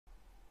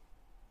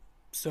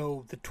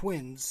So the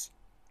Twins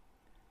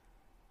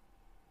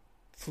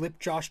flipped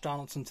Josh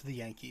Donaldson to the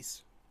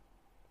Yankees,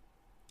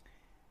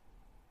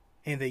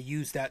 and they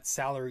used that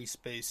salary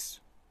space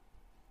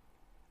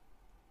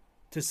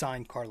to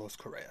sign Carlos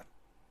Correa.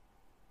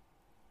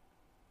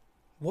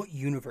 What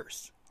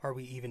universe are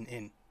we even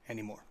in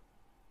anymore?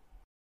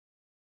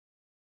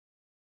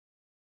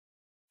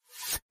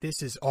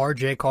 This is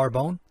RJ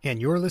Carbone, and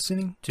you're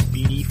listening to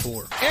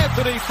BD4.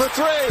 Anthony for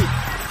three.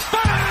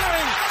 Bang!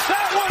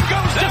 That one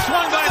goes down. This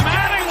one by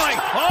Mattingly.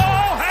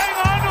 Oh, hang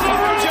on to the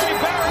RJ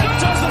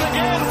Barrett does it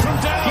again from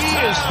downtown. He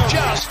is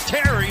just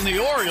tearing the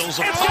Orioles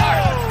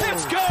apart.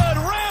 It's good.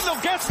 Randall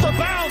gets the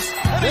bounce,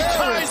 and he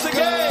ties the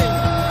game.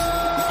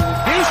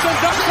 Houston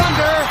ducks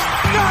under.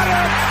 Got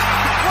it.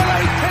 With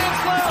 8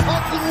 tenths left.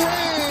 A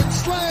grand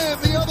slam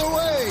the other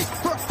way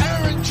for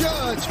Aaron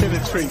Judge.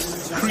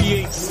 Penetrates,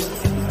 creates,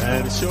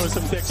 and showing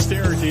some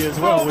dexterity as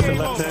well with the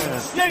left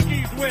hand.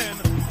 Yankees win.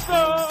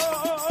 The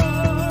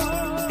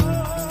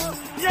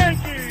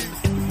Yankees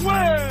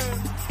win.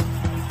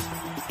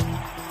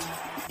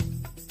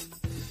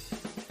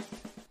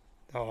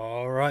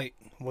 All right,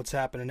 what's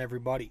happening,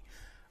 everybody?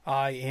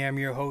 I am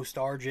your host,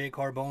 RJ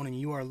Carbone, and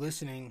you are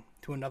listening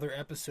to another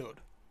episode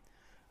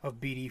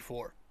of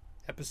BD4,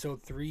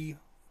 episode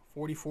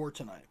 344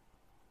 tonight.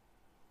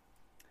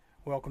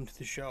 Welcome to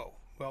the show.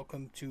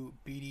 Welcome to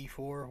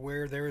BD4,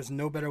 where there is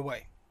no better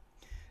way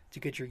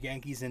to get your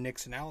Yankees and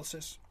Knicks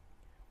analysis.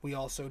 We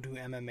also do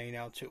MMA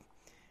now, too.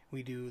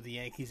 We do the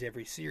Yankees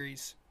every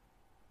series.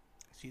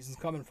 Season's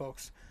coming,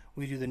 folks.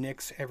 We do the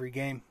Knicks every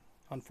game,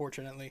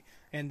 unfortunately.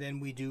 And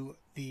then we do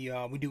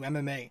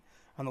MMA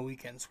on the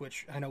weekends,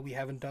 which I know we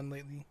haven't done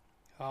lately.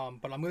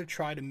 But I'm going to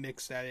try to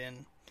mix that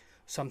in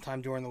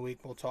sometime during the week.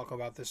 We'll talk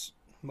about this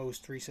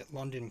most recent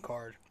London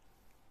card,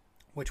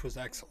 which was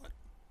excellent.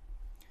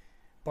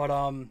 But,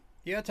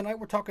 yeah, tonight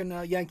we're talking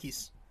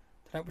Yankees.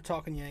 We'll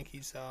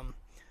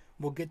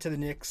get to the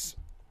Knicks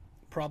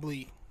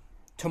probably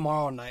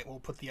tomorrow night. We'll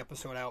put the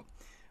episode out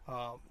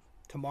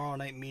tomorrow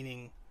night,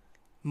 meaning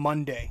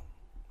Monday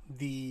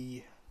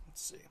the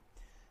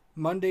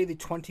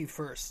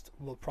 21st.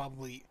 We'll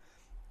probably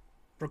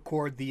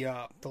record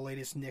the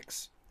latest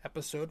Knicks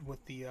episode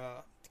with the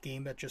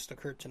game that just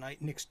occurred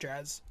tonight, Knicks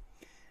Jazz,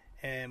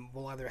 and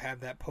we'll either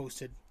have that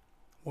posted.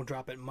 We'll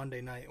drop it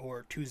Monday night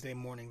or Tuesday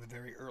morning, the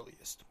very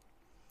earliest.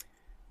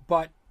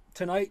 But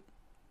tonight,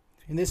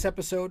 in this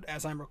episode,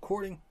 as I'm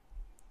recording,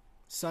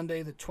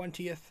 Sunday the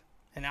 20th,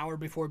 an hour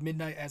before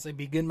midnight, as I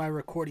begin my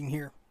recording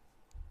here,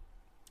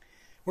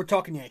 we're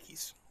talking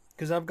Yankees.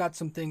 Because I've got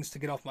some things to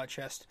get off my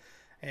chest.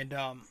 And,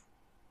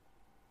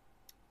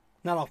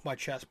 not off my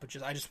chest, but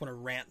I just want to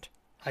rant,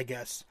 I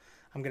guess.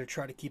 I'm going to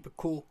try to keep it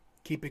cool,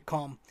 keep it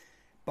calm.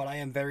 But I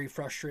am very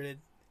frustrated.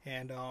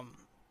 And,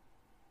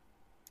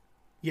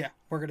 yeah,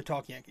 we're going to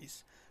talk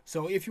Yankees.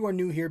 So if you are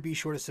new here, be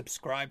sure to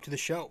subscribe to the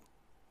show.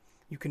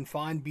 You can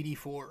find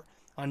BD4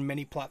 on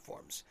many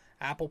platforms.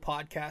 Apple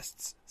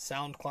Podcasts,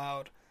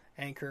 SoundCloud,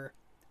 Anchor,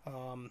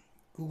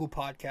 Google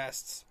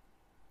Podcasts,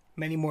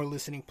 many more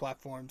listening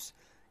platforms.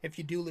 If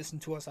you do listen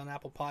to us on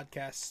Apple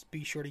Podcasts,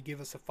 be sure to give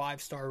us a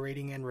 5-star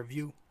rating and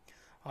review.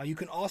 You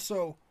can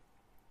also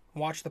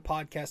watch the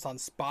podcast on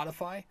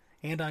Spotify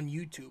and on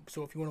YouTube.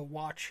 So if you want to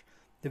watch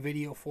the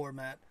video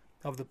format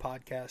of the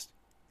podcast,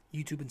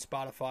 YouTube and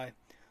Spotify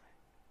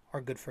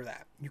are good for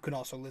that. You can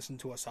also listen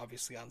to us,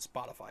 obviously, on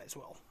Spotify as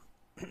well.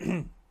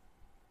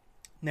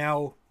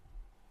 Now,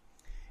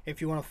 if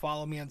you want to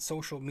follow me on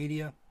social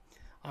media,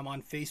 I'm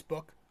on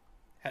Facebook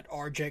at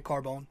RJ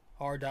Carbone,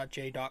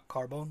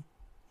 r.j.carbone,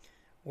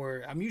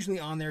 where I'm usually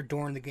on there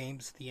during the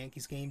games, the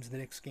Yankees games, the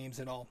Knicks games,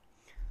 and all,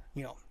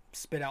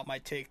 spit out my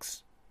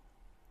takes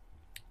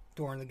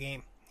during the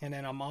game. And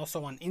then I'm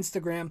also on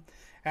Instagram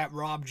at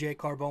Rob J.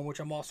 Carbone,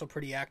 which I'm also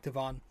pretty active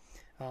on.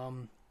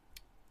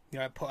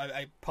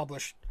 I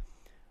publish,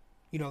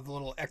 the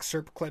little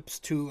excerpt clips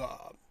to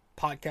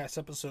podcast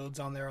episodes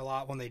on there a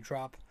lot when they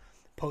drop.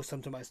 Post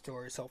them to my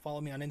story. So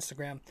follow me on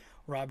Instagram,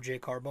 Rob J.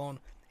 Carbone,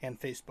 and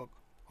Facebook,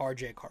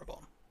 RJ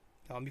Carbone.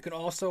 You can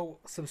also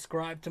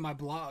subscribe to my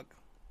blog.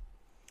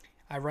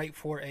 I write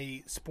for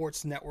a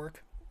sports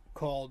network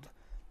called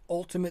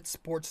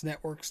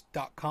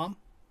UltimateSportsNetworks.com.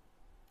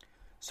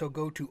 So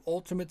go to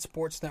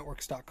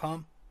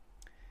UltimateSportsNetworks.com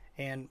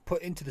and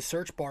put into the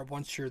search bar,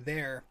 once you're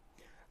there,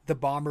 the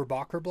Bomber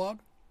Bacher blog,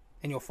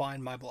 and you'll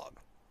find my blog.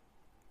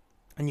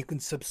 And you can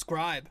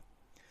subscribe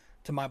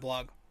to my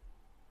blog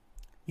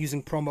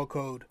using promo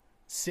code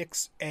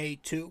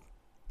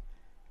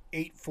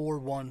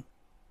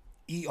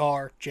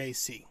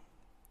 6A2841ERJC.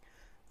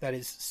 That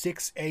is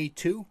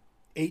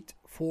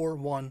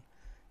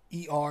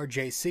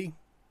 6A2841ERJC.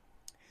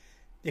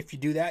 If you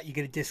do that, you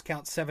get a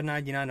discount,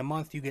 $7.99 a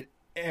month. You get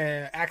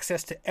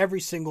access to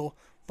every single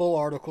full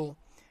article,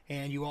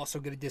 and you also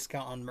get a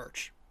discount on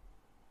merch.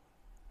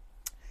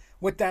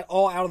 With that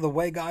all out of the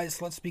way,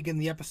 guys, let's begin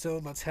the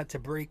episode. Let's head to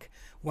break.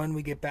 When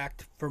we get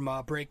back from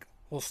break,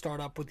 we'll start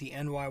up with the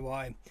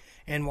NYK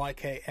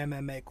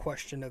MMA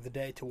question of the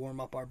day to warm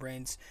up our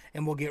brains,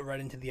 and we'll get right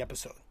into the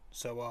episode.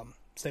 So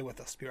stay with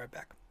us. Be right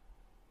back.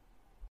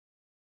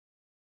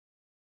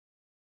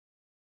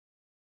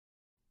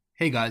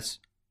 Hey guys,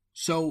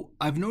 so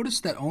I've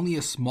noticed that only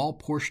a small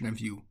portion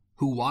of you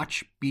who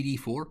watch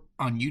BD4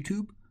 on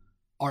YouTube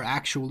are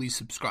actually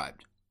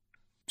subscribed.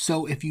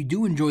 So if you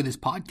do enjoy this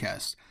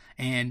podcast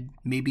and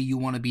maybe you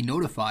want to be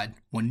notified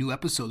when new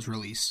episodes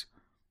release,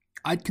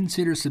 I'd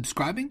consider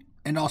subscribing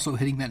and also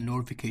hitting that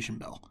notification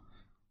bell.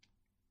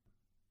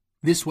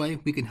 This way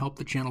we can help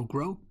the channel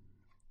grow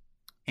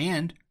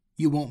and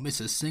you won't miss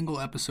a single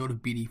episode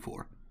of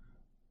BD4.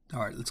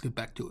 Alright, let's get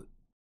back to it.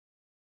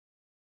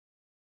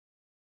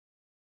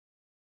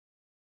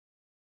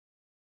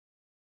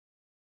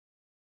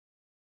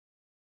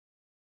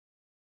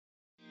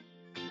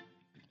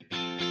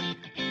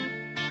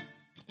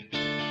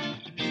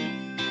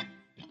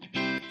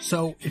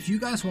 So, if you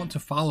guys want to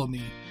follow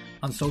me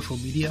on social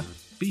media,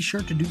 be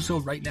sure to do so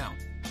right now.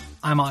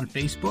 I'm on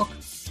Facebook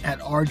at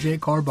RJ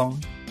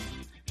Carbone,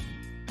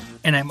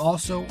 and I'm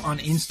also on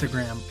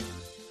Instagram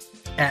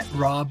at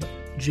Rob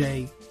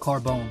J.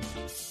 Carbone.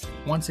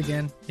 Once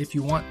again, if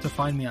you want to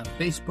find me on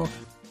Facebook,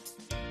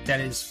 that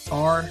is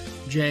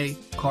RJ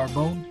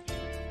Carbone.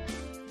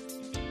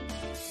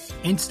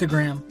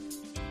 Instagram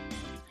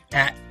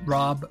at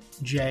Rob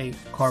J.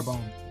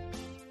 Carbone.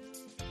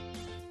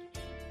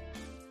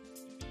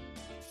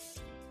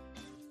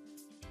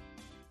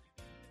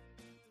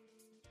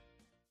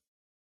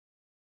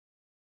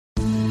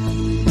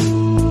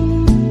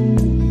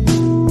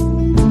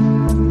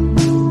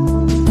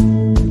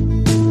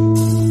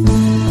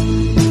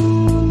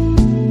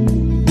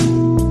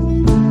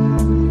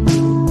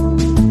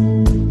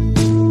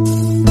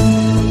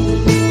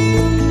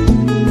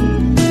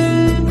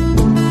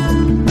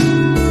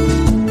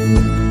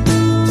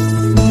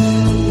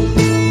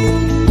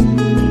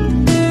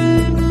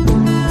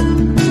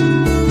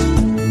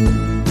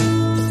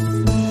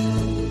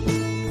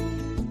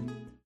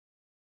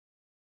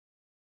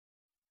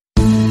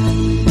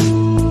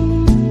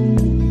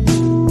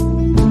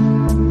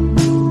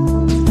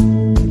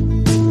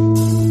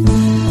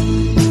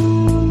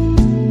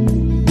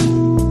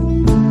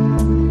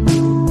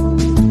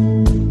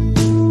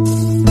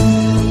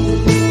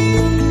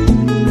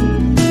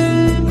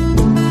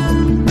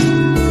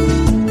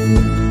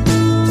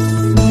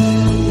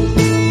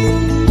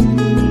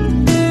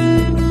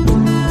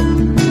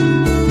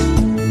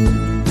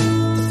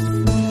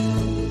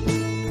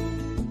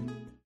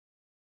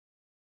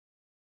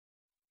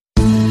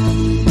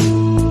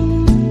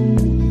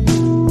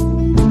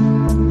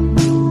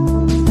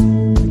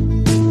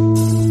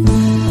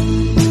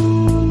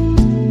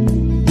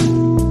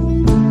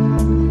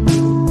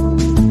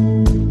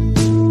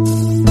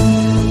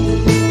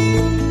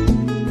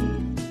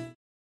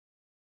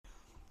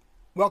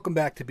 Welcome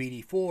back to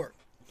BD4,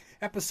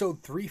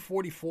 episode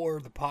 344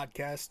 of the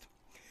podcast.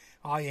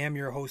 I am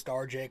your host,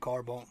 RJ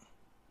Carbone.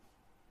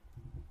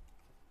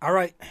 All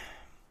right.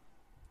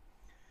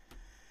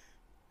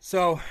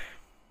 So,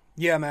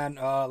 yeah, man,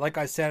 like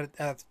I said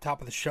at the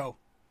top of the show,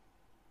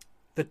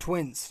 the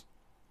Twins.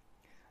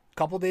 A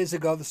couple days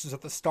ago, this is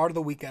at the start of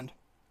the weekend,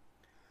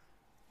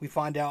 we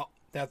find out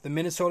that the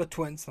Minnesota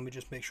Twins, let me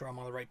just make sure I'm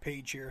on the right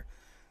page here,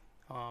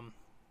 on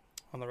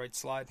the right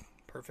slide,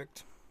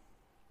 perfect.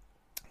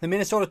 The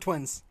Minnesota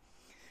Twins,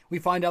 we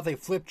find out they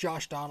flipped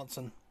Josh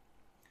Donaldson.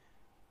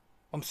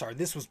 I'm sorry,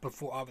 this was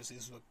before, obviously,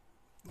 this was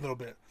a little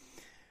bit,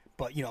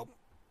 but, you know,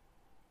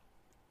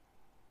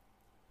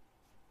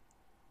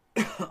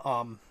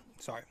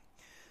 sorry.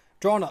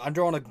 I'm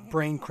drawing a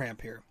brain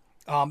cramp here.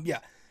 Yeah.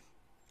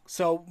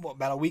 So,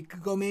 about a week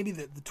ago, maybe,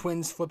 the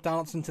Twins flipped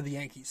Donaldson to the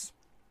Yankees.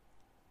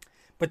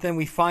 But then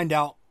we find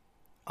out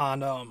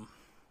on,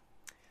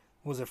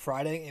 was it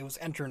Friday? It was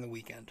entering the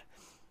weekend.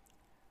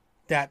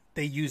 That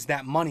they used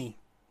that money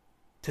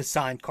to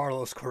sign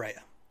Carlos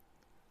Correa.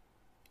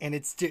 And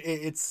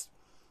it's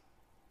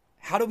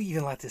how do we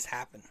even let this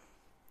happen?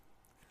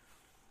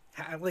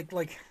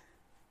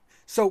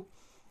 So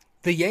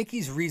the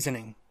Yankees'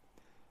 reasoning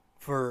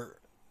for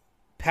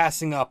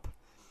passing up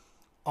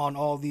on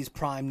all these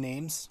prime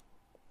names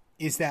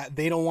is that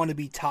they don't want to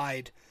be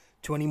tied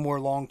to any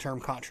more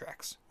long-term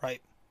contracts,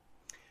 right?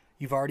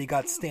 You've already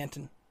got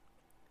Stanton.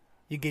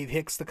 You gave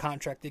Hicks the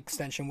contract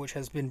extension, which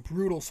has been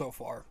brutal so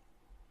far.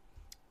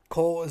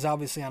 Cole is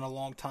obviously on a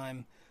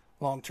long-term,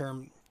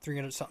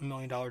 $300-something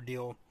million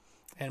deal.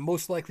 And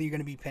most likely you're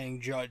going to be paying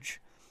Judge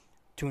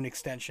to an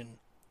extension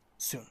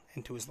soon,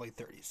 into his late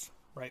 30s,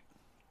 right?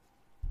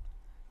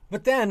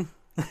 But then,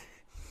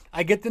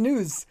 I get the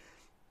news,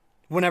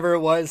 whenever it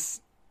was,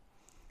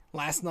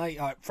 last night,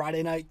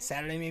 Friday night,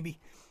 Saturday maybe,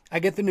 I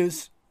get the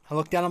news, I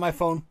look down on my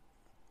phone,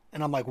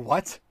 and I'm like,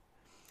 what?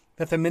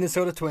 That the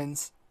Minnesota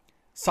Twins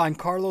signed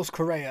Carlos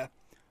Correa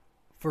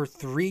for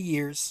 3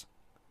 years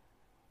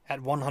at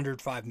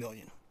 $105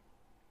 million.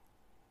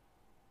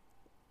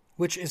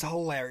 Which is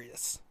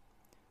hilarious.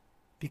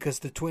 Because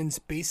the Twins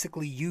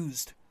basically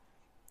used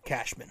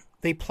Cashman.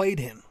 They played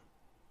him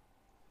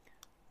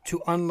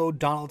to unload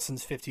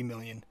Donaldson's $50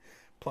 million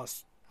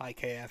plus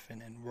IKF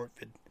and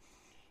Rortvedt.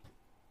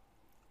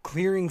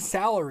 Clearing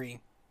salary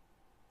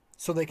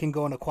so they can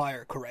go and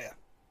acquire Correa.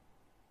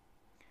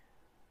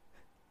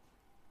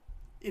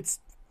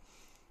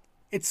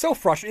 It's so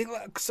frustrating.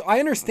 So I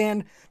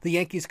understand the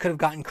Yankees could have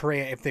gotten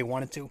Correa if they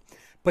wanted to,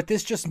 but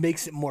this just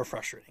makes it more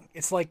frustrating.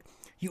 It's like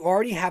you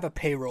already have a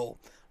payroll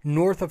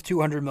north of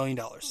 $200 million,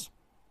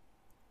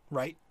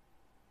 right?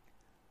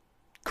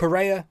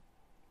 Correa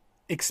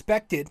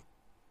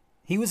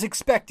he was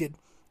expected,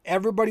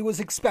 everybody was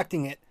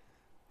expecting it,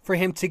 for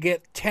him to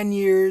get 10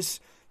 years,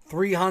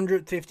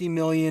 $350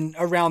 million,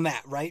 around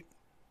that, right?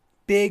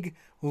 Big,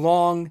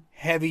 long,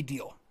 heavy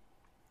deal.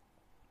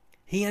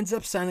 He ends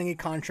up signing a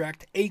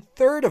contract, a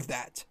third of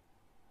that.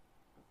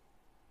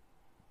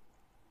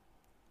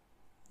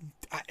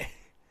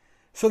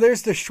 So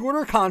there's the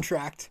shorter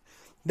contract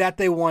that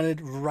they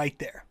wanted right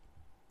there.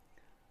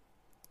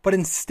 But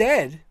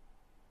instead,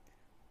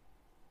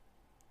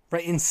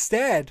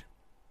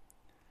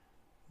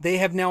 they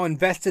have now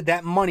invested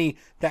that money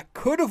that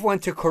could have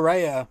went to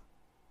Correa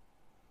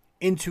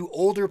into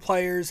older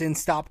players in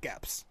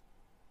stopgaps.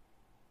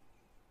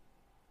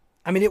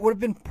 I mean, it would have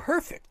been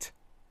perfect.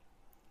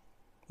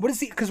 What is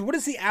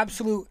the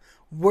absolute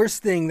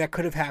worst thing that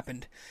could have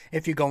happened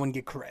if you go and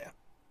get Correa?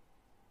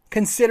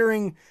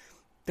 Considering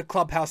the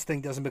clubhouse thing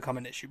doesn't become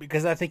an issue,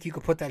 because I think you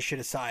could put that shit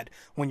aside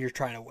when you're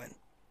trying to win.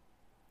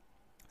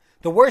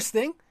 The worst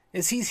thing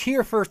is he's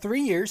here for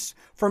 3 years,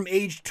 from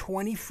age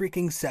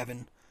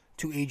 27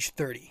 to age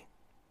 30.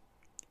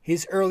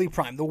 His early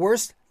prime. The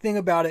worst thing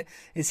about it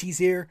is he's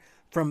here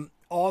for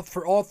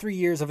all 3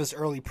 years of his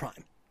early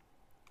prime.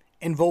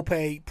 And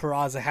Volpe,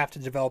 Peraza have to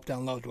develop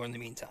down low during the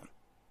meantime.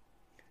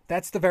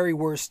 That's the very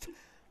worst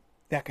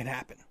that can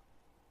happen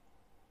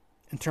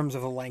in terms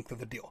of the length of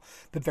the deal.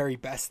 The very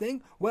best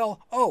thing?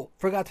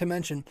 Forgot to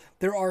mention,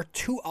 there are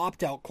 2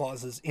 opt-out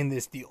clauses in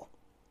this deal.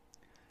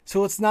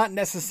 So it's not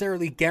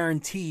necessarily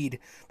guaranteed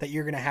that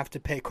you're going to have to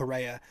pay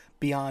Correa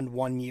beyond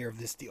 1 year of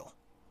this deal.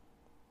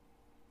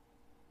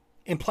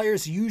 And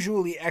players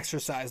usually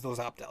exercise those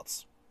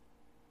opt-outs.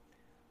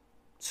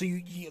 So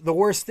the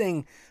worst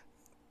thing,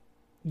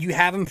 you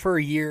have him for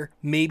a year,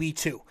 maybe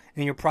 2,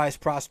 and your prize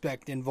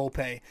prospect in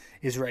Volpe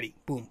is ready.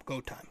 Boom,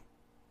 go time.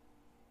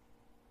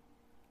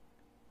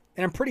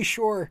 And I'm pretty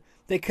sure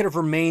they could have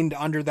remained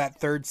under that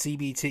third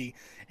CBT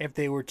if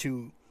they were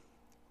to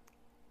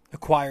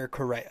acquire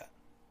Correa.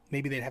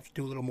 Maybe they'd have to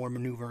do a little more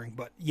maneuvering,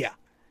 but yeah.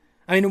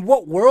 I mean,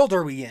 what world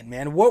are we in,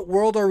 man? What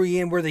world are we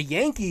in where the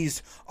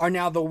Yankees are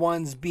now the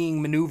ones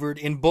being maneuvered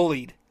and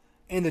bullied,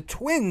 and the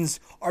Twins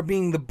are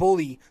being the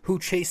bully who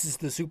chases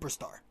the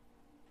superstar?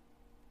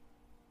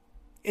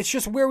 It's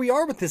just where we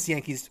are with this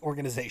Yankees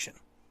organization.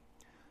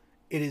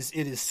 It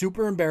is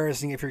super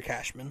embarrassing if you're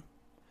Cashman.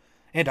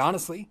 And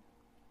honestly,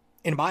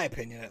 in my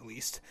opinion at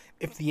least,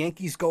 if the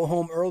Yankees go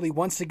home early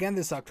once again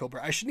this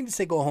October, I shouldn't even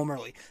say go home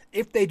early,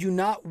 if they do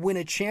not win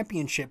a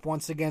championship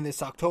once again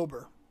this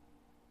October,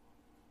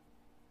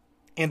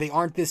 and they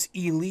aren't this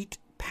elite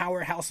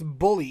powerhouse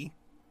bully,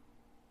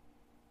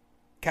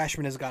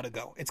 Cashman has got to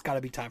go. It's got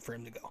to be time for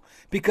him to go.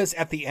 Because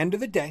at the end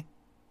of the day,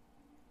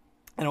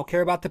 I don't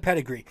care about the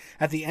pedigree.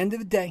 At the end of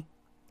the day,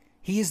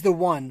 he is the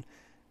one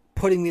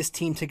putting this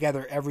team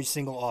together every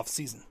single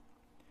offseason,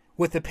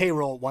 with the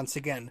payroll, once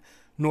again,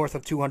 north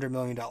of $200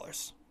 million.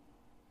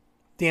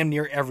 Damn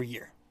near every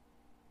year.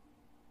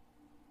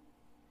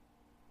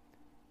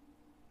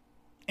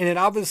 And it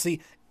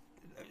obviously,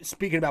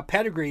 speaking about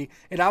pedigree,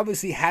 it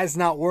obviously has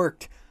not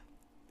worked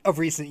of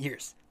recent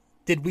years.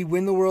 Did we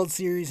win the World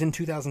Series in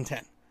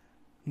 2010?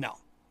 No.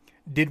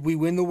 Did we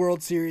win the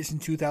World Series in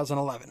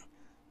 2011?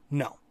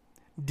 No.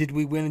 Did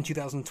we win in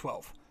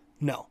 2012?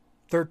 No.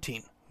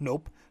 13?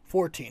 Nope.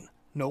 14?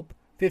 Nope.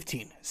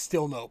 15?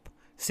 Still nope.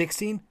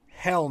 16?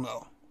 Hell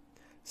no.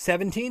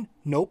 17?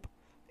 Nope.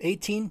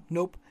 18?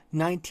 Nope.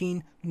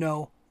 19?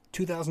 No.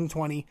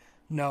 2020?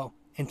 No.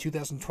 And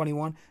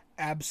 2021?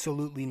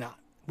 Absolutely not.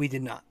 We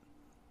did not.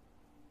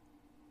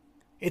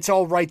 It's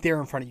all right there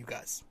in front of you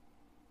guys.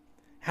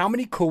 How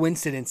many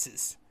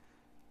coincidences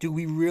do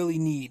we really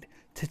need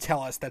to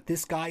tell us that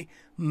this guy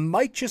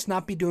might just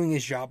not be doing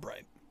his job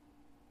right?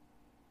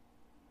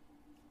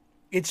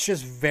 It's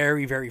just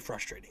very, very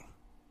frustrating.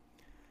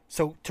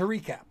 So, to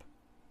recap,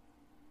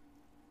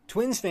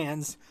 Twins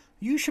fans,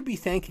 you should be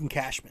thanking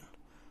Cashman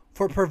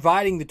for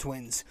providing the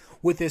Twins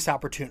with this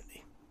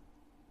opportunity.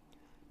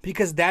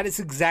 Because that is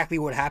exactly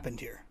what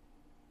happened here.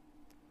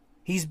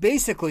 He's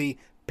basically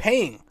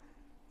paying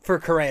for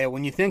Correa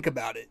when you think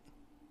about it.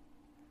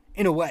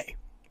 In a way.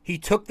 He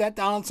took that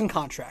Donaldson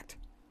contract.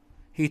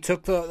 He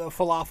took the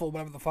falafel,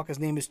 whatever the fuck his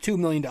name is, $2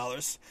 million,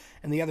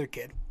 and the other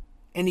kid.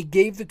 And he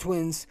gave the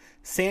Twins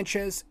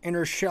Sanchez and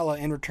Urshela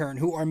in return,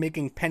 who are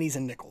making pennies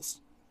and nickels.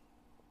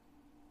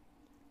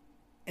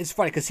 It's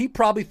funny, because he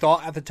probably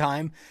thought at the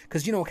time,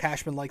 because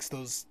Cashman likes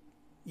those,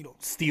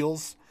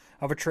 steals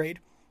of a trade.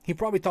 He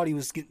probably thought he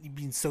was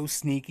being so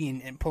sneaky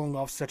and pulling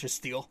off such a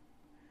steal.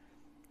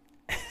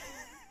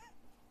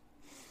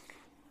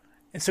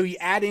 And so you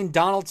add in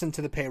Donaldson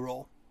to the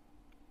payroll.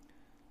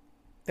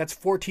 That's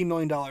 $14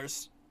 million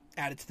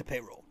added to the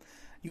payroll.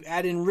 You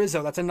add in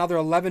Rizzo, that's another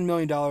 $11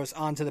 million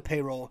onto the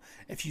payroll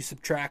if you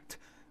subtract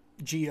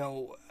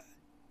Gio,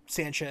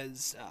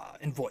 Sanchez,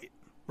 and Voit,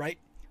 right?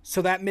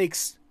 So that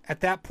makes,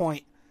 at that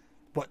point,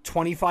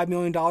 $25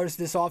 million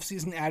this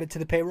offseason added to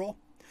the payroll?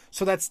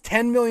 So that's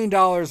 $10 million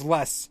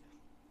less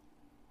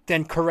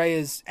than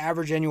Correa's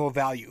average annual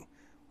value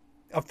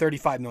of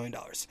 $35 million.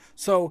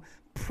 So,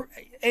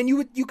 and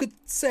you could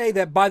say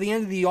that by the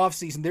end of the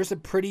offseason, there's a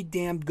pretty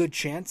damn good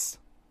chance,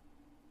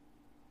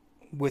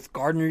 with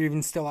Gardner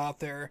even still out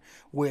there,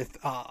 with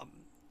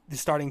the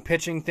starting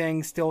pitching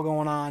thing still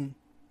going on,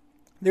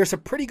 there's a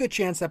pretty good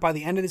chance that by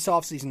the end of this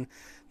offseason,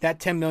 that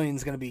 $10 million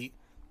is going to be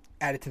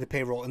added to the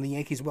payroll, and the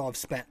Yankees will have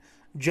spent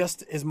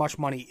just as much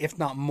money, if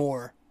not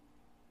more,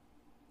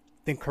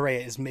 than Correa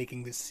is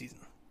making this season.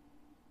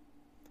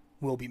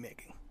 Will be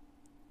making.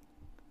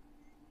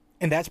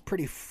 And that's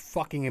pretty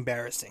fucking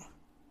embarrassing.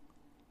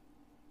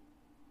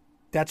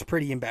 That's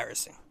pretty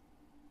embarrassing.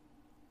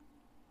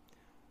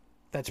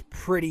 That's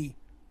pretty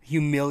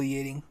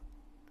humiliating.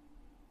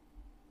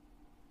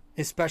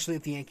 Especially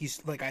if the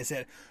Yankees, like I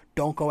said,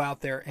 don't go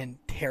out there and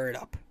tear it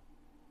up.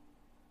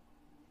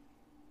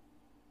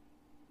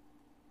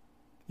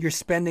 You're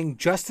spending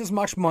just as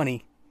much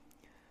money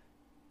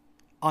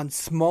on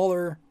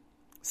smaller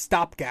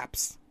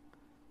stopgaps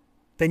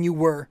than you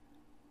were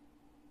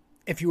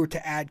if you were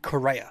to add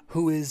Correa,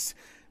 who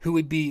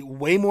would be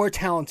way more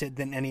talented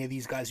than any of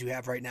these guys you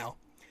have right now.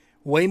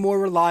 Way more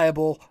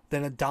reliable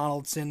than a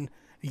Donaldson,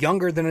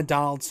 younger than a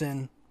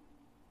Donaldson,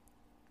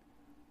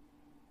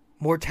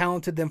 more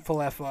talented than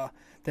Falefa,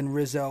 than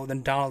Rizzo,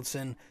 than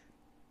Donaldson,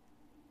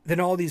 than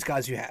all these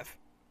guys you have.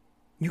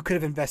 You could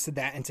have invested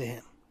that into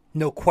him.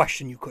 No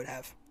question you could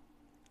have.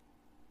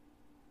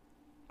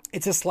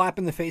 It's a slap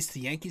in the face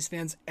to Yankees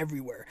fans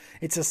everywhere.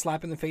 It's a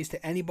slap in the face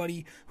to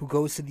anybody who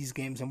goes to these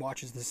games and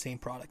watches the same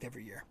product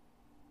every year.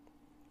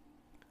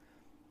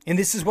 And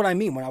this is what I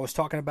mean when I was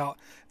talking about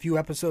a few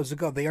episodes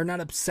ago. They are not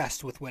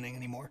obsessed with winning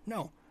anymore.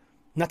 No.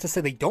 Not to say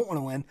they don't want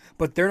to win,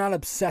 but they're not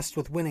obsessed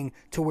with winning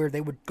to where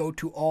they would go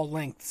to all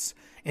lengths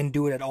and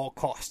do it at all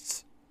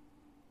costs.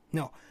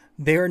 No.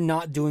 They're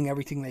not doing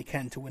everything they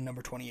can to win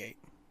number 28.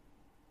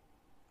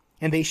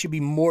 And they should be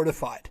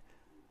mortified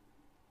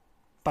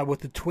by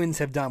what the Twins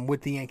have done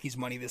with the Yankees'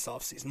 money this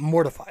offseason.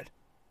 Mortified.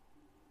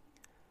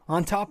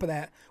 On top of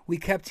that, we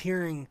kept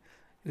hearing,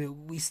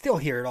 we still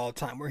hear it all the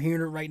time. We're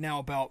hearing it right now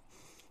about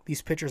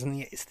these pitchers and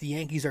the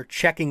Yankees are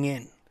checking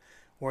in,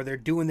 or they're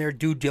doing their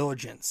due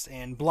diligence,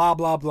 and blah,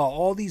 blah, blah.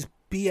 All these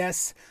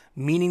BS,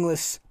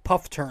 meaningless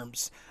puff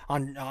terms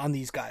on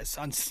these guys,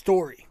 on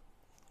Story,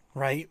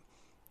 right?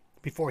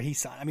 Before he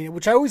signed. I mean,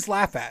 which I always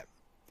laugh at,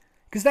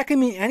 because that can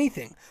mean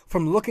anything,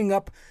 from looking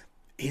up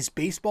his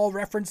baseball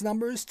reference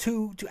numbers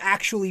to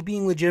actually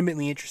being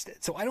legitimately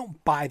interested. So I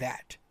don't buy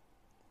that.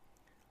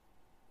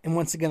 And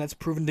once again, that's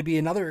proven to be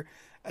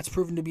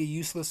a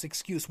useless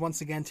excuse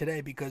once again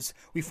today, because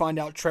we find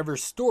out Trevor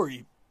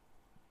Story,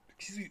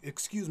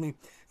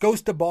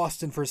 goes to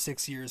Boston for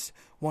 6 years,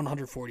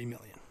 $140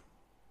 million.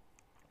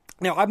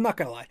 Now, I'm not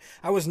going to lie.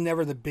 I was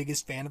never the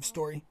biggest fan of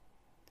Story.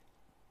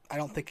 I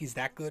don't think he's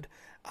that good.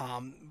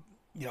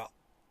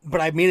 But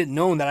I made it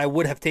known that I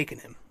would have taken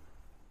him.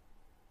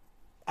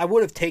 I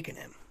would have taken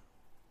him.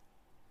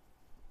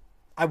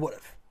 I would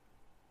have.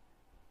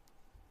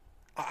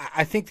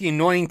 I think the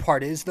annoying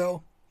part is,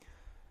 though,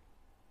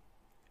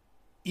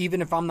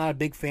 even if I'm not a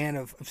big fan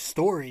of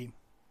Story,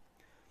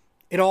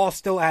 it all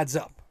still adds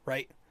up,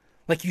 right?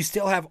 Like, you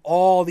still have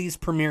all these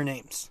premier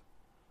names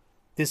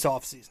this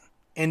offseason,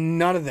 and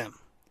none of them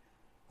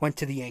went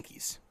to the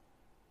Yankees.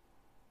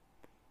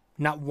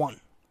 Not one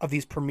of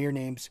these premier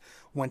names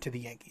went to the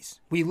Yankees.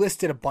 We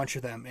listed a bunch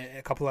of them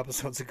a couple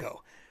episodes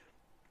ago.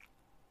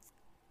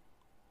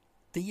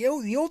 The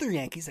older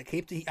Yankees, I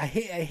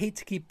hate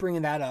to keep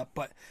bringing that up,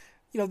 but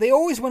they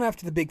always went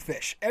after the big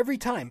fish. Every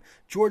time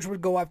George would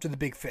go after the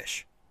big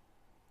fish.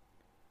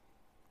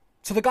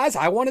 So the guys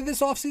I wanted this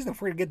offseason, if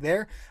we're going to get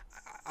there,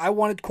 I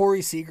wanted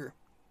Corey Seager.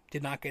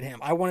 Did not get him.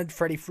 I wanted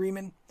Freddie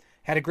Freeman.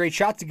 Had a great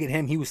shot to get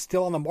him. He was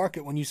still on the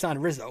market when you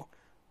signed Rizzo.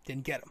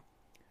 Didn't get him.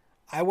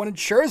 I wanted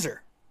Scherzer.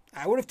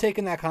 I would have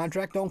taken that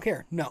contract. Don't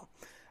care. No.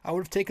 I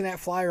would have taken that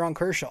flyer on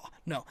Kershaw.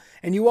 No.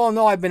 And you all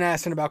know I've been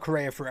asking about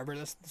Correa forever.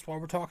 That's why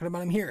we're talking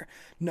about him here.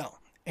 No.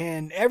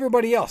 And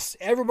everybody else.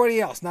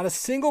 Not a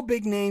single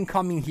big name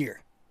coming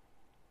here.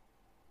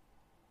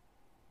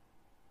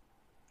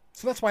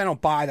 So that's why I don't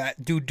buy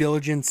that due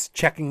diligence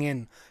checking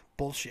in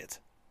bullshit.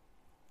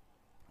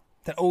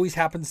 That always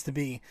happens to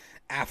be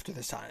after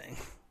the signing.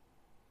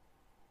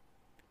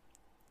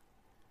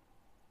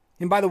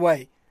 And by the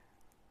way,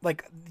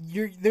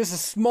 there's a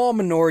small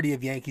minority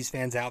of Yankees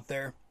fans out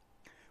there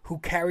who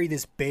carry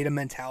this beta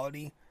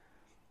mentality,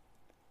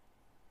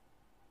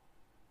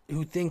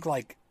 who think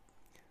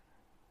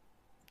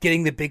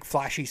getting the big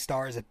flashy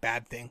star is a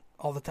bad thing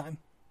all the time.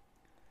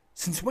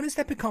 Since when has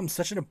that become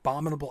such an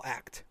abominable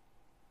act?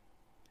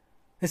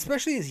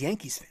 Especially as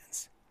Yankees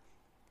fans.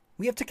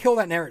 We have to kill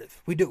that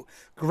narrative. We do.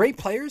 Great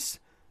players,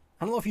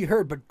 I don't know if you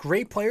heard, but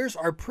great players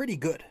are pretty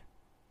good.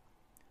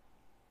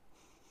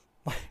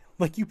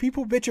 Like, you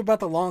people bitch about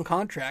the long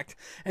contract,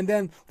 and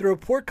then the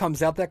report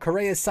comes out that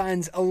Correa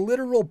signs a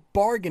literal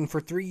bargain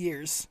for 3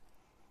 years.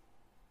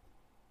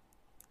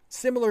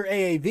 Similar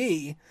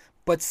AAV,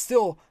 but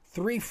still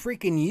 3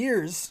 freaking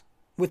years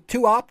with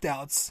 2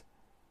 opt-outs.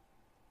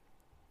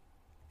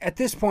 At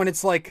this point,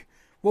 it's like,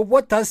 well,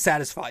 what does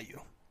satisfy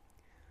you?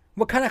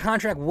 What kind of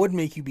contract would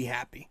make you be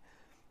happy?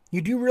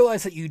 You do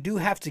realize that you do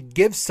have to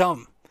give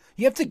some.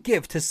 You have to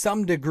give to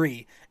some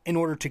degree in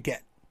order to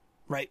get,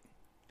 right?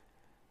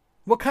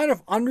 What kind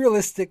of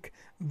unrealistic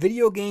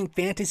video game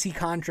fantasy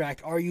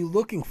contract are you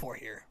looking for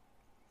here?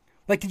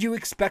 Like, did you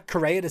expect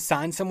Correa to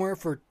sign somewhere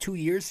for 2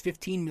 years,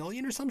 $15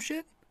 million or some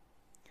shit?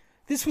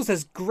 This was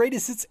as great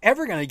as it's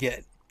ever going to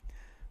get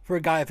for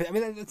a guy. I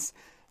mean,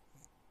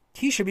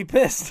 he should be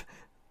pissed.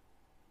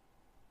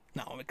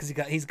 No, because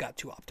he's got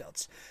 2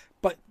 opt-outs.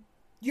 But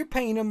you're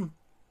paying him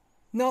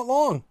not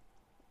long.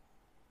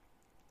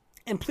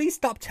 And please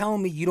stop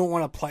telling me you don't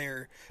want a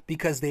player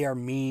because they are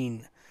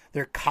mean,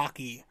 they're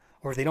cocky,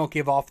 or they don't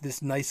give off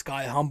this nice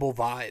guy, humble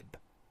vibe.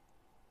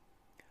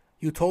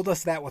 You told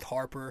us that with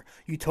Harper.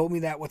 You told me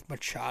that with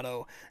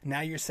Machado.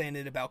 Now you're saying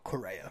it about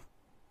Correa.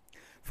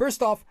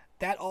 First off,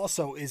 that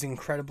also is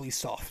incredibly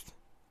soft.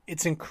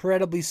 It's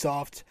incredibly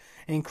soft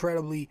and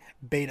incredibly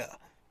beta,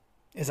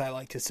 as I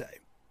like to say.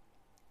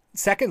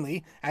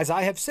 Secondly, as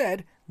I have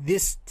said,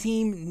 this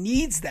team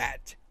needs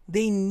that.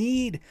 They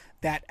need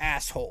that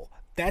asshole.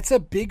 That's a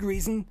big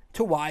reason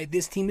to why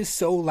this team is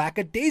so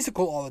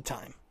lackadaisical all the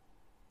time.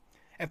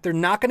 If they're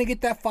not going to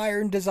get that fire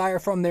and desire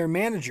from their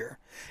manager,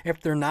 if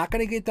they're not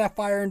going to get that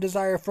fire and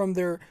desire from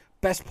their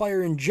best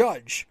player in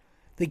Judge,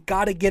 they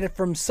got to get it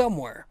from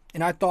somewhere.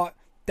 And I thought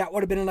that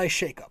would have been a nice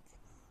shakeup.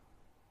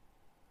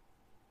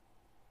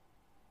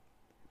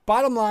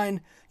 Bottom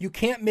line, you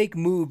can't make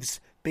moves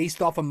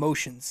based off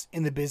emotions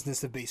in the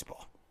business of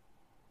baseball.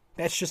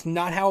 That's just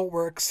not how it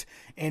works,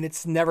 and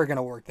it's never going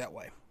to work that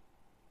way.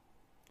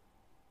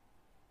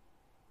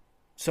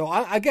 So,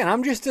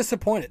 I'm just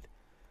disappointed.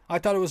 I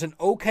thought it was an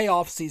okay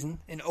offseason,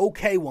 an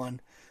okay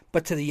one,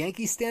 but to the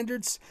Yankees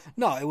standards,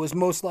 no, it was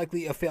most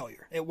likely a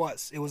failure. It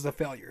was a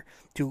failure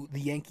to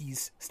the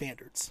Yankees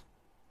standards.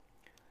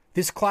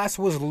 This class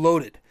was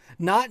loaded.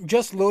 Not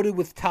just loaded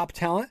with top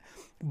talent,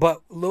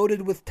 but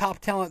loaded with top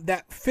talent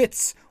that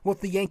fits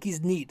what the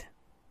Yankees need.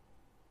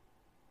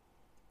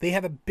 They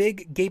have a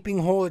big gaping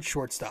hole at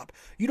shortstop.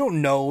 You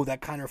don't know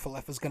that Kiner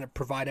Falefa is going to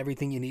provide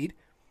everything you need.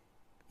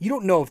 You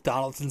don't know if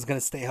Donaldson's going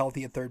to stay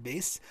healthy at third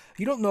base.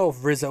 You don't know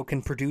if Rizzo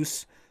can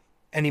produce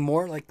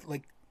anymore,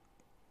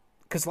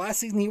 because last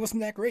season he wasn't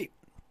that great.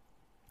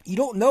 You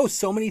don't know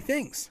so many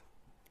things.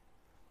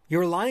 You're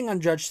relying on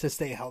Judge to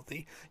stay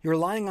healthy. You're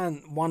relying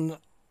on one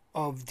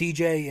of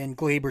DJ and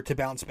Glaber to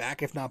bounce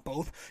back, if not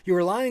both. You're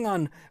relying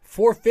on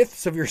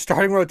 4/5 of your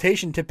starting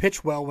rotation to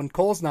pitch well when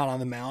Cole's not on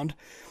the mound.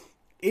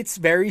 It's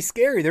very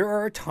scary. There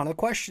are a ton of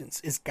questions.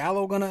 Is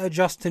Gallo going to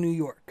adjust to New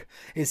York?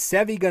 Is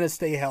Sevy going to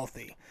stay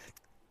healthy?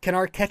 Can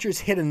our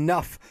catchers hit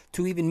enough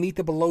to even meet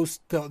the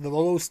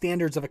low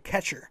standards of a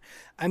catcher?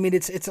 I mean,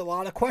 it's a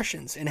lot of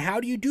questions. And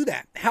how do you do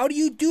that? How do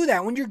you do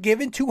that when you're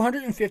given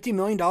 $250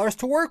 million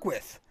to work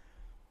with?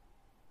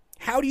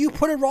 How do you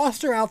put a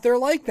roster out there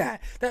like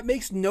that? That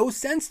makes no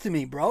sense to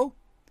me, bro.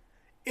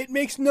 It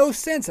makes no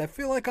sense. I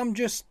feel like I'm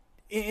just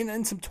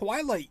in some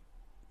Twilight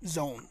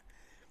Zone.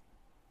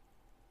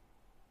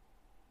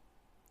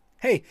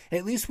 Hey,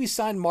 at least we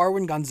signed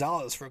Marwin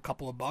Gonzalez for a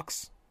couple of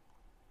bucks.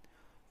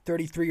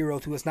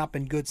 33-year-old who has not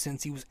been good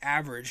since he was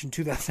average in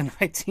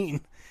 2019.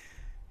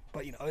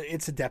 But,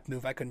 it's a depth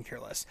move. I couldn't care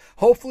less.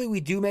 Hopefully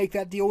we do make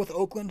that deal with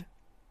Oakland.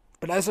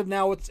 But as of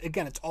now,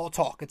 it's all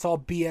talk. It's all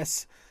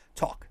BS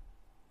talk.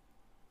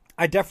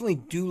 I definitely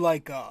do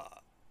like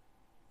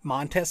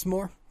Montes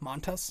more.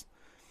 Montes.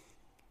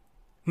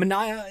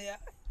 Manaea,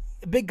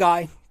 big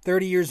guy,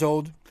 30 years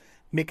old,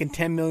 making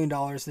 $10 million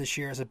this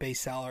year as a base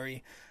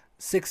salary.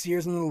 6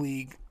 years in the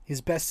league.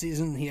 His best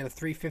season, he had a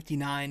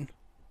 359.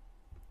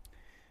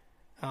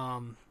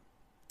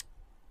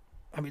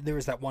 There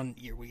was that one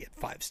year we had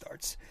 5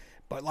 starts.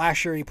 But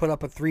last year he put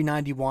up a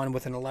 391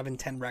 with an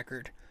 11-10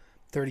 record,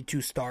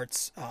 32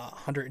 starts,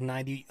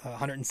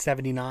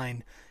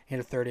 179 in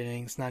the third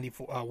innings,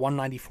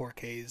 194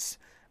 Ks,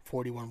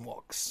 41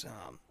 walks.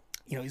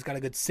 He's got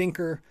a good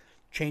sinker,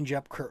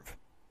 change-up, curve.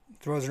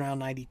 Throws around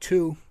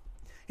 92.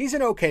 He's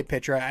an okay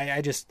pitcher.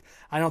 I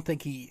don't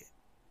think he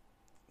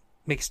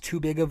makes too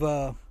big of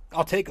a...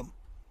 I'll take him.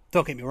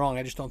 Don't get me wrong.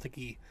 I just don't think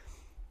he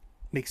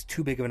makes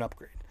too big of an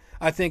upgrade.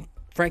 I think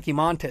Frankie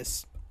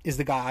Montes is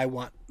the guy I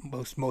want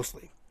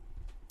mostly.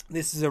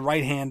 This is a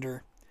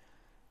right-hander,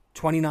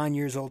 29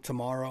 years old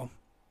tomorrow,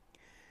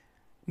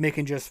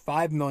 making just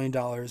 $5 million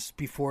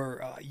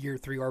before year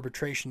 3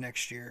 arbitration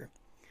next year.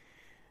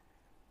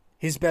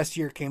 His best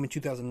year came in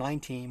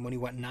 2019 when he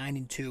went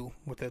 9-2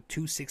 with a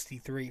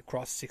 263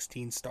 across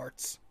 16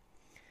 starts.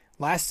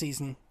 Last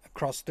season,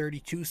 across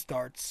 32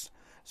 starts,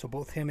 so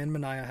both him and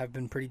Manaea have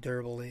been pretty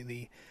durable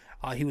lately.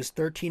 He was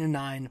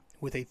 13-9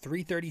 with a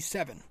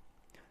 337,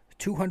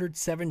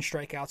 207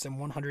 strikeouts in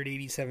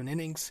 187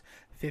 innings,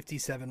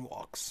 57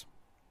 walks.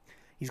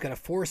 He's got a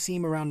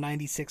 4-seam around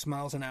 96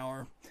 miles an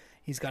hour.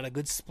 He's got a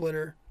good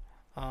splitter.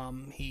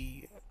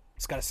 He's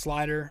got a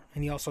slider,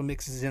 and he also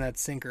mixes in that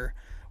sinker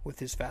with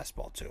his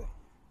fastball too.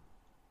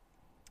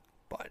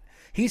 But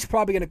He's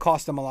probably going to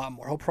cost them a lot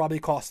more. He'll probably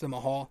cost them a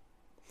haul,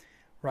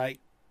 right?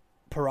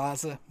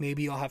 Peraza,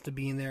 maybe he'll have to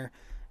be in there,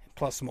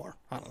 plus more.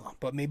 I don't know.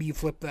 But maybe you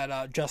flip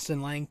that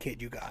Justin Lang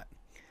kid you got,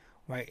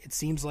 right? It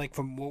seems like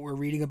from what we're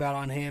reading about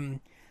on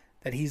him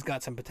that he's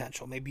got some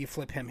potential. Maybe you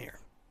flip him here.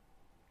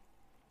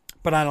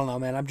 But I don't know,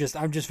 man. I'm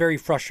just very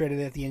frustrated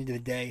at the end of the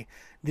day.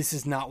 This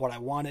is not what I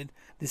wanted.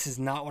 This is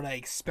not what I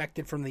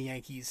expected from the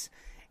Yankees.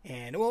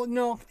 And, well,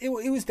 no, it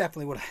was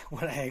definitely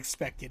what I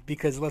expected.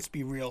 Because, let's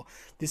be real,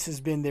 this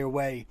has been their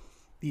way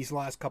these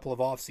last couple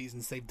of off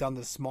seasons. They've done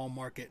the small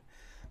market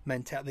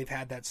mentality. They've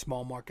had that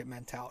small market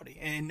mentality.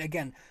 And,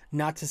 again,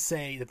 not to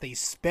say that they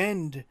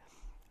spend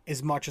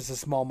as much as a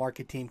small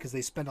market team, because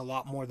they spend a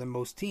lot more than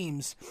most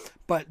teams.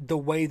 But the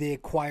way they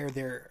acquire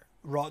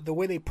the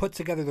way they put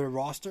together their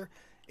roster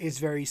is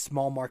very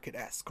small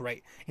market-esque,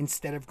 right?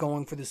 Instead of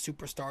going for the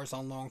superstars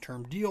on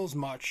long-term deals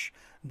much,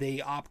 they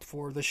opt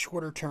for the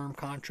shorter-term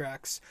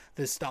contracts,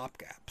 the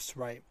stopgaps,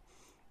 right?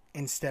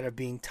 Instead of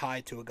being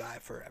tied to a guy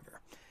forever.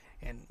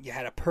 And you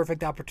had a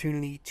perfect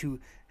opportunity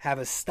to have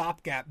a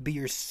stopgap be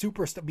a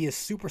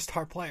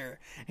superstar player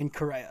in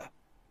Correa.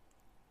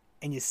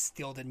 And you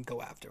still didn't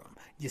go after him.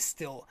 You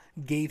still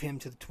gave him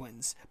to the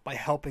Twins by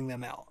helping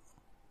them out.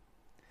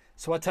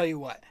 So I'll tell you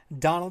what,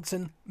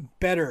 Donaldson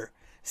better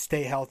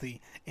stay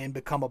healthy and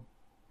become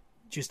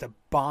just a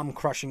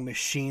bomb-crushing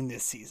machine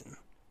this season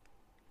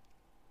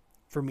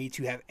for me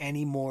to have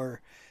any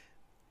more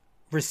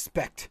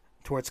respect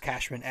towards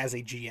Cashman as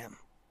a GM.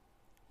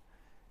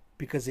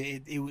 Because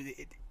it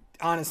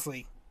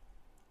honestly,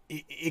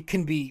 it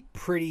can be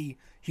pretty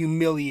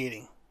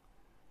humiliating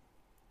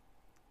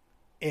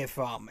if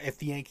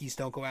the Yankees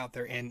don't go out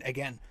there and,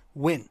 again,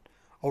 win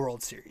a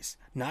World Series.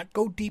 Not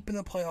go deep in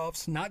the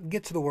playoffs, not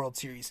get to the World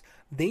Series.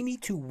 They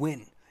need to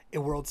win a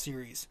World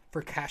Series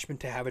for Cashman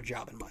to have a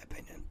job, in my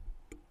opinion.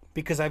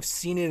 Because I've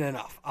seen it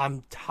enough.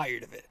 I'm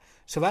tired of it.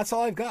 So that's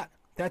all I've got.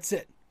 That's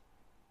it.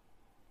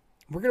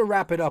 We're going to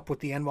wrap it up with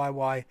the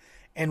NYY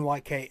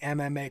NYK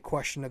MMA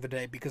question of the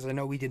day, because I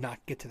know we did not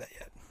get to that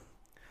yet.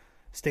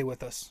 Stay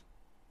with us.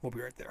 We'll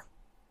be right there.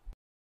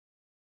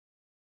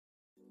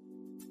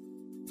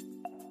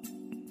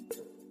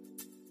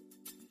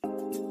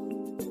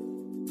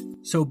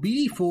 So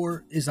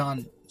BD4 is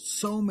on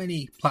so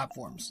many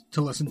platforms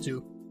to listen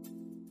to.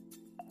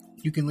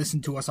 You can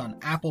listen to us on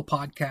Apple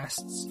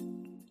Podcasts,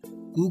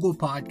 Google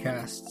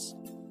Podcasts,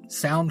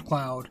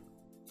 SoundCloud.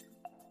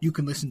 You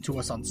can listen to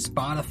us on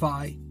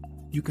Spotify.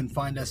 You can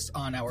find us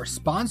on our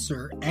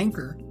sponsor,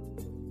 Anchor,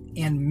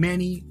 and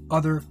many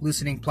other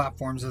listening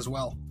platforms as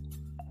well,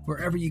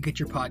 wherever you get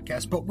your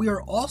podcast. But we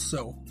are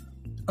also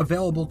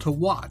available to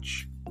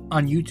watch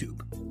on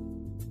YouTube.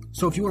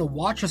 So if you want to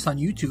watch us on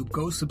YouTube,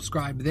 go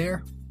subscribe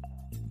there.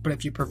 But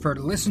if you prefer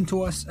to listen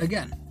to us,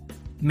 again,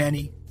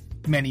 many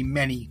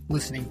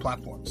listening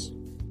platforms.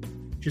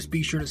 Just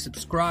be sure to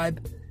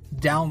subscribe,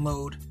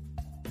 download,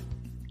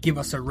 give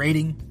us a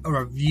rating, a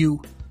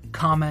review,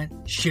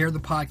 comment, share the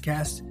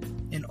podcast,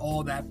 and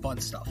all that fun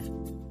stuff.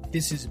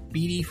 This is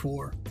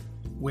BD4,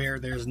 where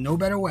there's no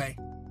better way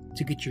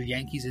to get your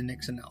Yankees and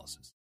Knicks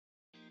analysis.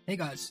 Hey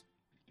guys,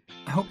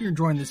 I hope you're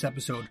enjoying this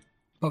episode.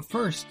 But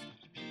first,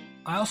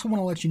 I also want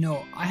to let you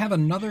know I have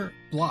another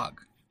blog.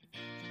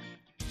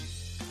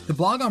 The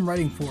blog I'm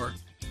writing for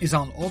is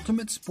on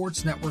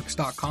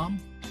UltimateSportsNetworks.com,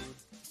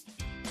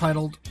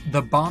 titled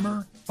The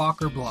Bomber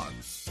Bocker Blog.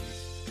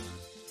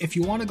 If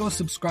you want to go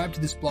subscribe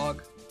to this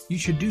blog, you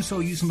should do so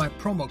using my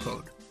promo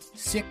code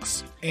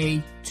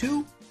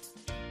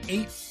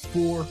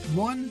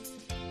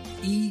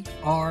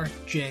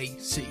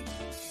 6A2841ERJC.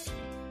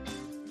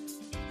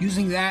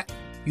 Using that,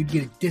 you'd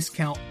get a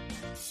discount,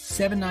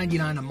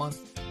 $7.99 a month,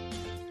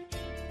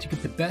 to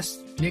get the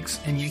best Knicks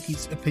and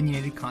Yankees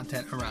opinionated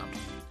content around.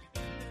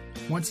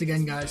 Once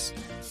again, guys,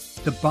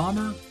 the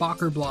Bomber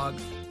Bocker Blog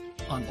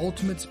on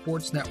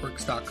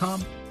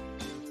UltimateSportsNetworks.com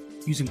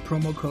using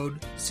promo code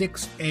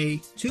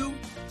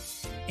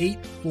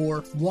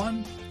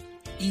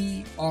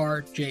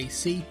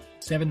 6A2841ERJC,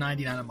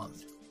 $7.99 a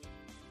month.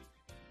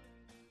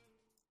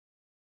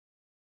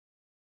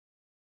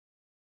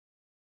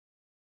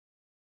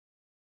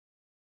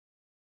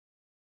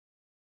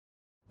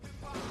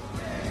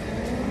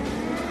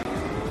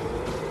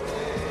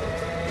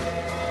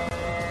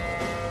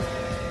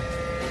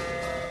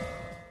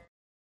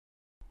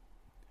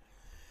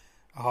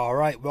 All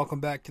right, welcome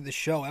back to the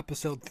show,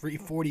 episode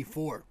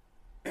 344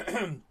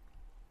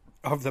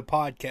 of the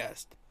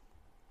podcast.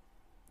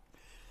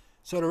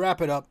 So to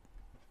wrap it up,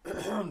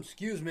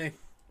 excuse me,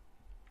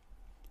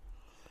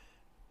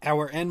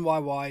 our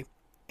NYY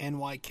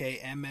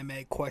NYK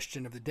MMA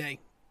question of the day.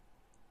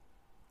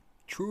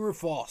 True or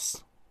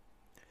false?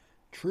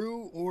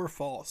 True or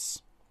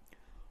false?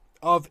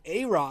 Of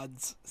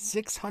A-Rod's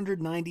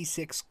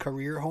 696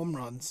 career home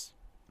runs,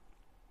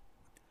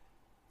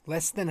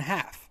 less than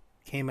half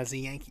came as a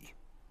Yankee.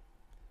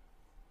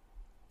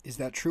 Is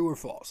that true or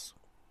false?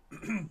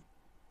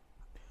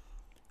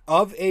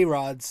 Of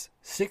A-Rod's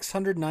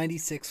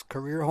 696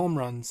 career home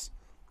runs,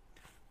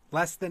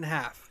 less than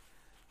half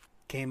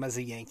came as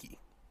a Yankee.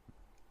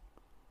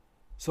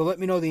 So let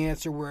me know the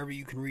answer wherever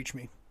you can reach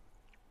me.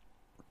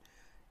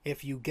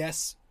 If you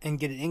guess and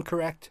get it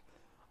incorrect,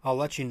 I'll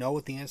let you know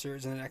what the answer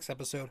is in the next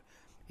episode.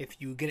 If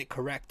you get it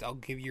correct, I'll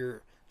give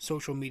your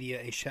social media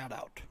a shout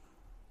out.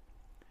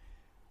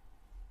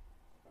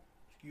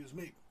 Excuse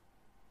me.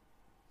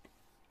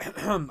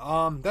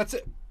 That's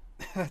it.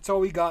 That's all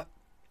we got.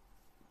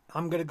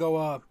 I'm gonna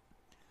go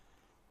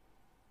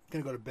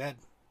to bed.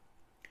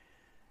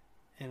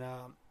 And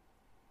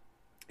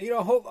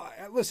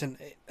listen,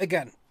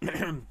 again,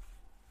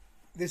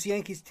 this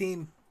Yankees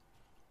team,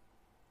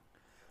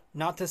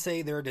 not to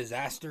say they're a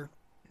disaster,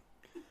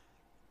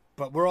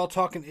 but we're all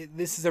talking,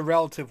 this is a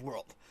relative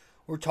world.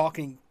 We're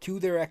talking to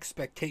their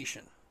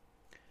expectation.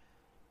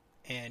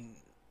 And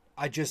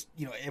I just,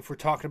 if we're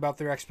talking about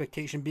their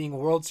expectation being a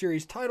World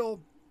Series title,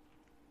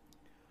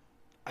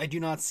 I do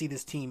not see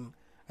this team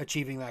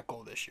achieving that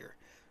goal this year.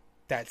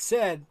 That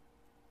said,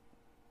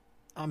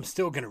 I'm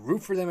still going to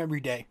root for them every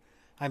day.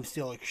 I'm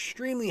still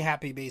extremely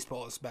happy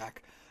baseball is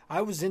back.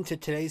 I was into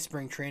today's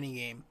spring training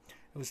game.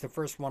 It was the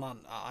first one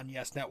on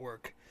Yes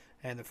Network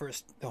and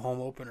the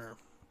home opener.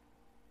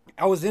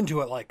 I was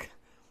into it like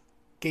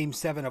Game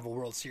 7 of a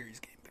World Series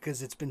game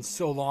because it's been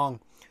so long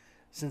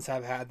since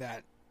I've had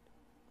that.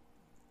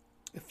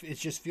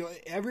 It's just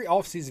every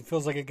offseason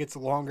feels like it gets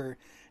longer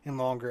and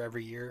longer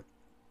every year.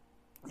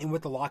 And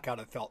with the lockout,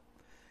 it felt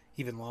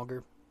even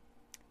longer.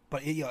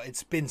 But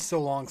it's been so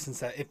long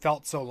it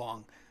felt so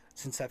long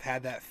since I've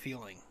had that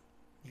feeling,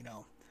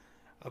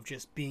 of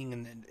just being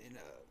in a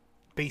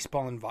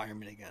baseball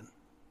environment again,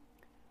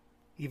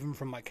 even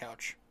from my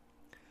couch.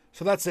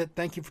 So that's it.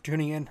 Thank you for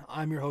tuning in.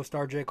 I'm your host,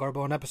 RJ Garbo,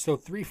 on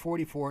episode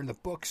 344 in the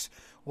books.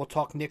 We'll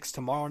talk Knicks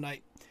tomorrow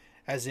night,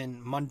 as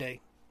in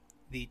Monday,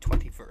 the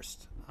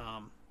 21st.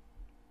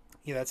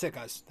 That's it,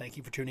 guys. Thank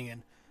you for tuning in,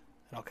 and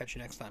I'll catch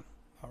you next time.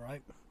 All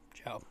right.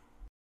 Ciao.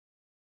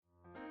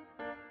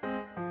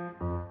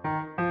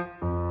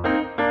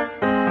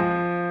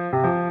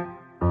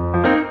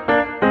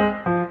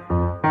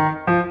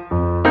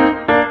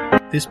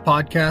 This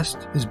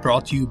podcast is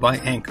brought to you by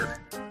Anchor.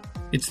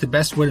 It's the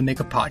best way to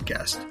make a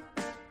podcast.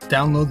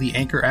 Download the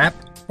Anchor app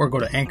or go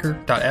to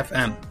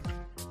anchor.fm.